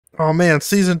Oh man,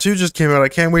 season 2 just came out. I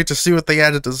can't wait to see what they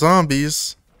added to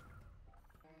zombies.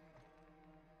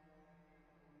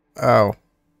 Oh.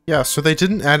 Yeah, so they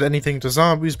didn't add anything to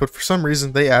zombies, but for some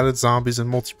reason they added zombies in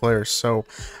multiplayer, so...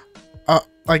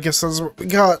 I guess that's what we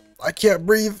got. I can't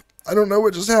breathe. I don't know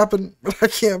what just happened, but I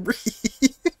can't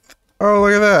breathe. Oh,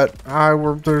 look at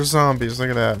that. There's zombies.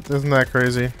 Look at that. Isn't that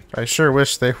crazy? I sure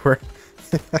wish they were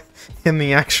in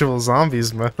the actual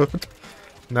zombies mode.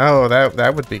 No,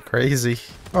 that would be crazy.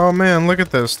 Oh man, look at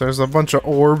this. There's a bunch of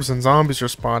orbs and zombies are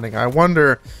spawning. I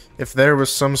wonder if there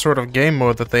was some sort of game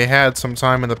mode that they had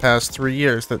sometime in the past 3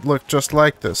 years that looked just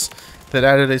like this, that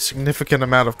added a significant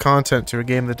amount of content to a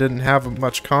game that didn't have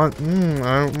much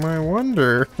I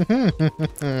wonder.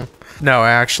 No,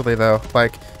 actually though,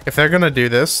 like, if they're gonna do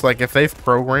this, like, if they've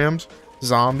programmed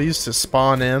zombies to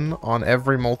spawn in on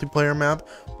every multiplayer map,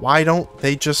 why don't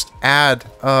they just add,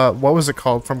 what was it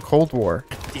called from Cold War?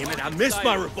 Damn it, I missed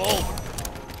my revolver!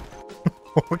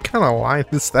 What kind of line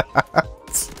is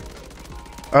that?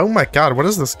 Oh my god, what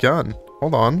is this gun?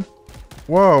 Hold on.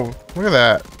 Whoa, look at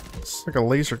that. It's like a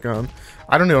laser gun.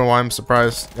 I don't know why I'm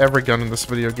surprised. Every gun in this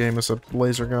video game is a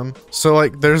laser gun. So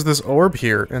like, there's this orb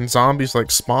here, and zombies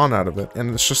like spawn out of it,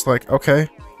 and it's just like, okay.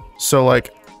 So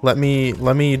like, let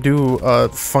me do a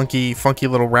funky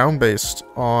little round based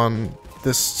on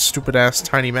this stupid ass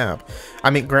tiny map. I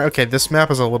mean, okay, this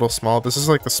map is a little small. This is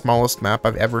like the smallest map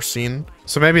I've ever seen.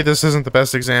 So maybe this isn't the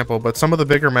best example, but some of the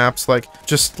bigger maps, like,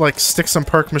 just like stick some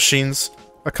perk machines,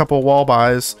 a couple wall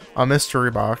buys, a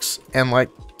mystery box, and like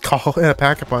call in a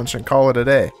pack-a-punch and call it a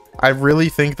day. I really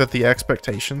think that the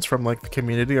expectations from like the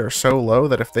community are so low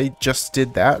that if they just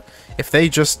did that, if they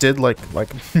just did like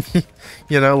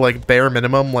you know, like bare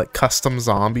minimum like custom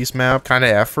zombies map kind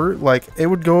of effort, like it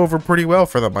would go over pretty well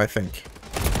for them, I think.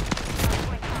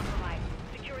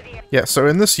 Yeah, so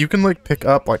in this you can like pick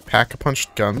up like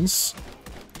pack-a-punch guns.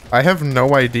 I have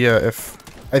no idea if...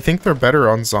 I think they're better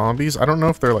on zombies. I don't know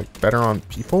if they're like better on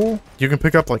people. You can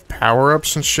pick up like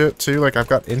power-ups and shit too. Like I've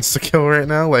got insta-kill right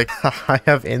now. Like I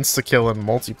have insta-kill in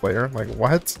multiplayer. Like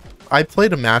what? I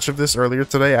played a match of this earlier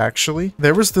today actually.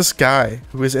 There was this guy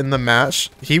who was in the match.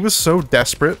 He was so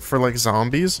desperate for like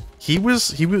zombies. We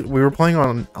were playing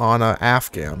on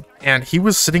Afghan, and he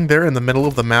was sitting there in the middle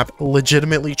of the map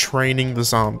legitimately training the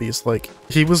zombies. Like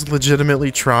he was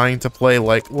legitimately trying to play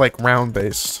like round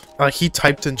based. Like he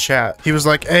typed in chat. He was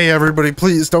like, "Hey everybody,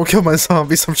 please don't kill my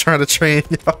zombies. I'm trying to train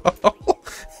y'all."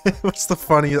 It was the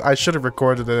funniest. I should have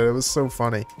recorded it. It was so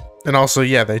funny. And also,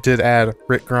 yeah, they did add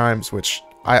Rick Grimes, which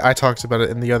I talked about it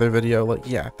in the other video. Like,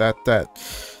 yeah,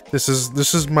 this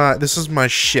is my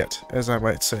shit, as I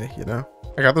might say, you know.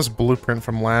 I got this blueprint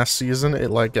from last season.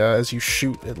 It like as you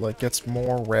shoot, it like gets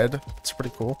more red. It's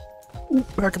pretty cool. Ooh,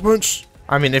 pack-a-punch.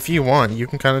 I mean, if you want, you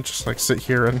can kind of just like sit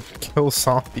here and kill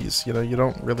zombies. You know, you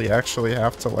don't really actually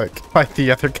have to like fight the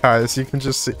other guys. You can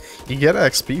just you get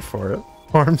XP for it.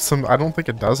 Farm some. I don't think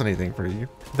it does anything for you.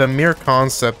 The mere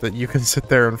concept that you can sit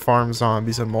there and farm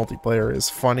zombies in multiplayer is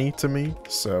funny to me,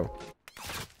 so.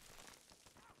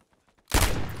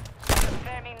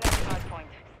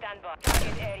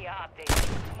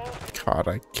 God,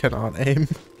 I cannot aim.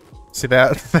 See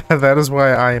that? That is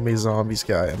why I am a zombies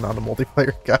guy and not a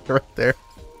multiplayer guy right there.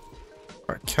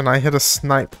 Alright, can I hit a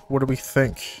snipe? What do we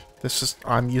think? This is,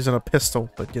 I'm using a pistol,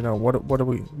 but you know, what do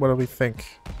we think?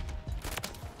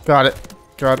 Got it.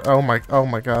 God, oh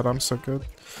my god, I'm so good.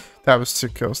 That was 2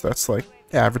 kills. That's like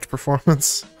average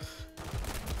performance.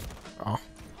 Oh,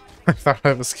 I thought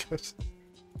I was good.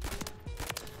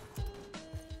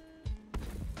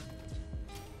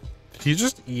 Did you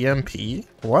just EMP?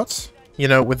 What? You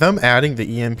know, with them adding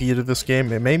the EMP to this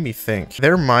game, it made me think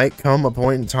there might come a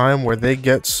point in time where they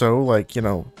get so like, you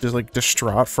know, just like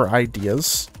distraught for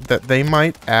ideas that they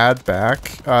might add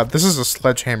back. This is a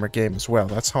sledgehammer game as well.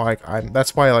 That's how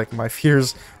that's why like my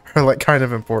fears are like kind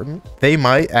of important. They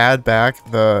might add back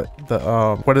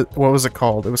what was it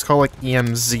called? It was called like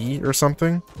EMZ or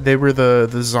something. They were the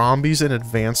zombies in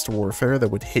Advanced Warfare that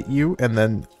would hit you and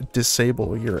then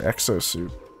disable your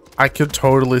exosuit. I could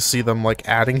totally see them like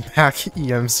adding back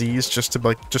EMZs just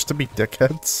to be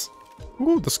dickheads.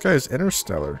 Ooh, this guy is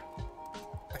Interstellar.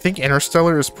 I think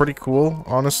Interstellar is pretty cool,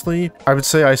 honestly. I would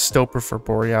say I still prefer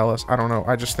Borealis. I don't know.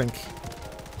 I just think...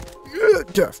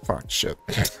 Yeah, fuck, shit.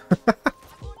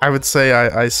 I would say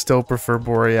I still prefer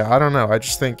Borealis. I don't know. I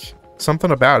just think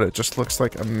something about it just looks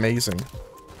like amazing.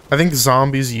 I think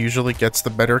Zombies usually gets the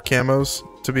better camos,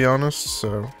 to be honest,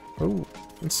 so... Ooh.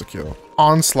 Insta-kill.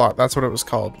 Onslaught, that's what it was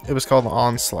called. It was called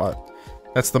Onslaught.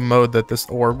 That's the mode that this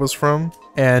orb was from.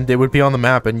 And it would be on the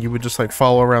map, and you would just like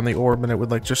follow around the orb, and it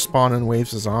would like just spawn in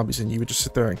waves of zombies, and you would just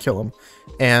sit there and kill them.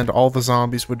 And all the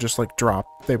zombies would just like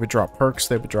drop. They would drop perks,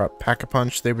 they would drop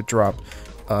pack-a-punch, they would drop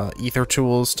ether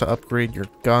tools to upgrade your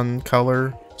gun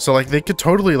color. So like they could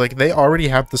totally, like, they already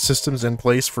have the systems in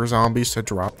place for zombies to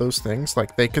drop those things.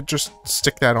 Like they could just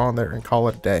stick that on there and call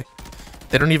it a day.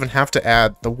 They don't even have to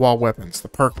add the wall weapons, the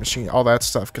perk machine, all that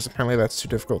stuff, because apparently that's too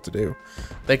difficult to do.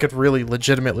 They could really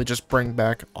legitimately just bring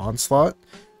back Onslaught,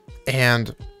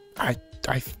 and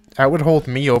that would hold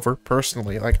me over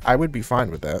personally. Like, I would be fine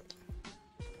with that.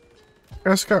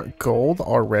 Guy's got gold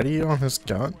already on his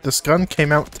gun. This gun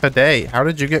came out today. How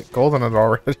did you get gold on it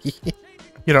already?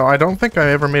 You know, I don't think I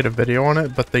ever made a video on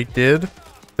it, but they did.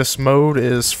 This mode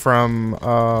is from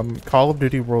Call of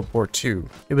Duty World War II.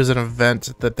 It was an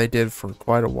event that they did for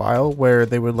quite a while where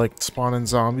they would like spawn in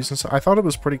zombies and stuff. I thought it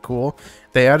was pretty cool.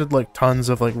 They added like tons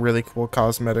of like really cool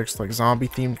cosmetics, like zombie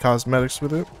themed cosmetics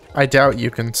with it. I doubt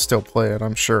you can still play it.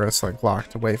 I'm sure it's like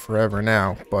locked away forever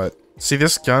now, but see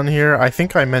this gun here, I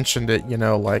think I mentioned it, you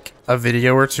know, like a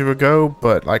video or two ago,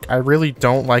 but like I really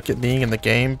don't like it being in the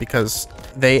game because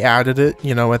they added it,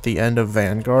 you know, at the end of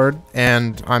Vanguard,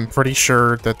 and I'm pretty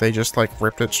sure that they just like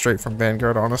ripped it straight from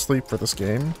Vanguard, honestly, for this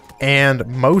game. And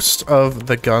most of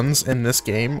the guns in this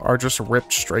game are just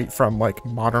ripped straight from like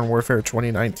Modern Warfare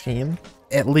 2019.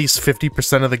 At least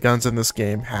 50% of the guns in this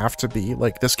game have to be,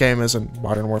 like this game is in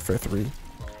Modern Warfare 3,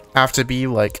 have to be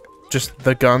like just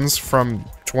the guns from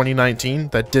 2019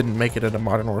 that didn't make it into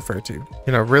Modern Warfare 2.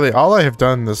 You know, really, all I have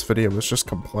done in this video was just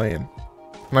complain.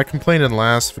 And I complained in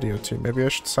last video too. Maybe I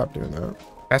should stop doing that.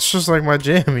 That's just like my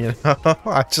jam, you know?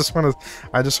 I just want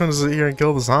to sit here and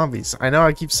kill the zombies. I know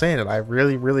I keep saying it. I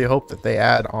really, really hope that they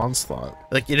add Onslaught.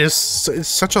 Like, it's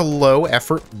such a low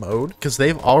effort mode because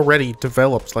they've already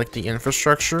developed like the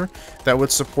infrastructure that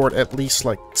would support at least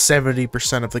like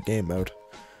 70% of the game mode.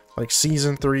 Like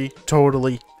Season 3,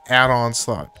 totally add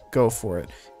Onslaught. Go for it.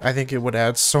 I think it would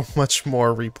add so much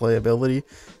more replayability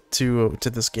to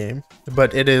this game.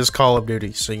 But it is Call of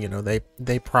Duty, so you know,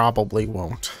 they probably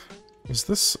won't. Is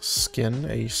this skin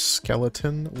a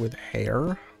skeleton with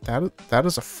hair? That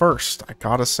is a first, I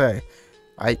gotta say.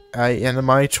 I in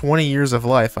my 20 years of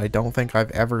life, I don't think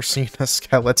I've ever seen a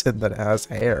skeleton that has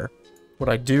hair. What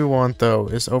I do want, though,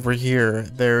 is over here,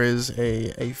 there is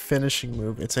a finishing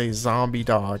move. It's a zombie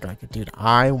dog. Dude,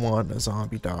 I want a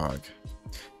zombie dog.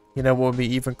 You know what would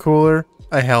be even cooler?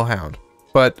 A hellhound.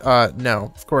 But,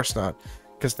 no, of course not.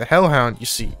 Because the hellhound, you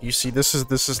see, this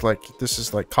is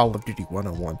like Call of Duty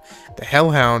 101. The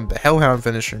hellhound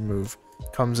finishing move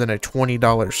comes in a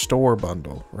 $20 store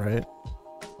bundle, right?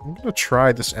 I'm gonna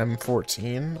try this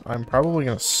M14. I'm probably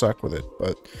gonna suck with it,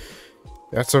 but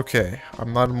that's okay.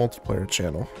 I'm not a multiplayer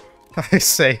channel. I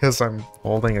say as I'm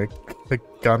holding a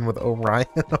gun with Orion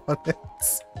on it.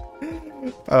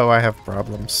 Oh, I have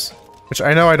problems. Which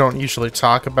I know I don't usually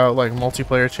talk about, like,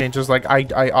 multiplayer changes. Like,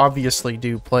 I obviously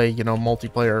do play, you know,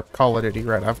 multiplayer Call of Duty,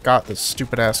 right? I've got this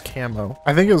stupid-ass camo.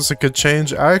 I think it was a good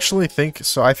change. I actually think,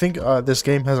 so I think this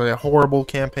game has a horrible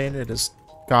campaign. It is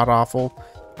god-awful.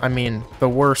 I mean, the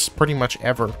worst pretty much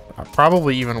ever.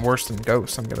 Probably even worse than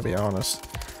Ghosts, I'm gonna be honest.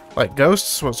 Like,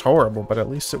 Ghosts was horrible, but at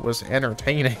least it was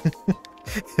entertaining.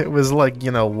 It was, like,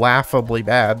 you know, laughably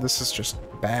bad. This is just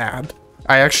bad.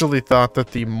 I actually thought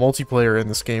that the multiplayer in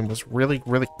this game was really,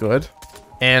 really good.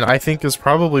 And I think is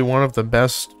probably one of the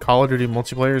best Call of Duty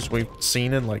multiplayers we've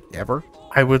seen in, like, ever.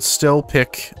 I would still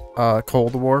pick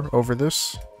Cold War over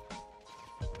this.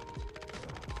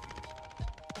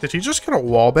 Did he just get a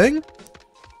wallbang?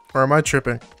 Or am I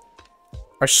tripping?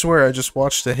 I swear I just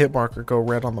watched the hit marker go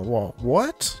red on the wall.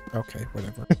 What? Okay,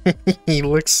 whatever. He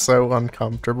looks so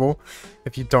uncomfortable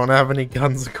if you don't have any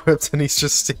guns equipped and he's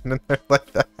just standing there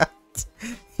like that.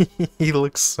 He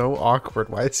looks so awkward.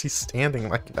 Why is he standing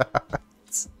like that?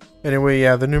 Anyway,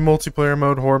 yeah, the new multiplayer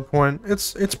mode, Horde Point,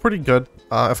 it's pretty good.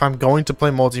 If I'm going to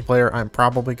play multiplayer, I'm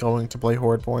probably going to play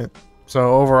Horde Point.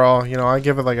 So overall, you know, I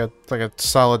give it like a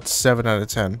solid 7 out of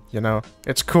 10, you know?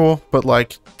 It's cool, but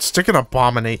like, stick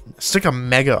a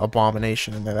mega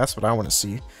abomination in there. That's what I want to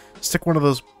see. Stick one of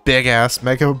those big-ass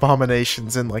mega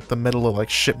abominations in like the middle of like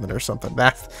shipment or something.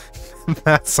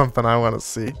 That's something I want to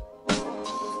see.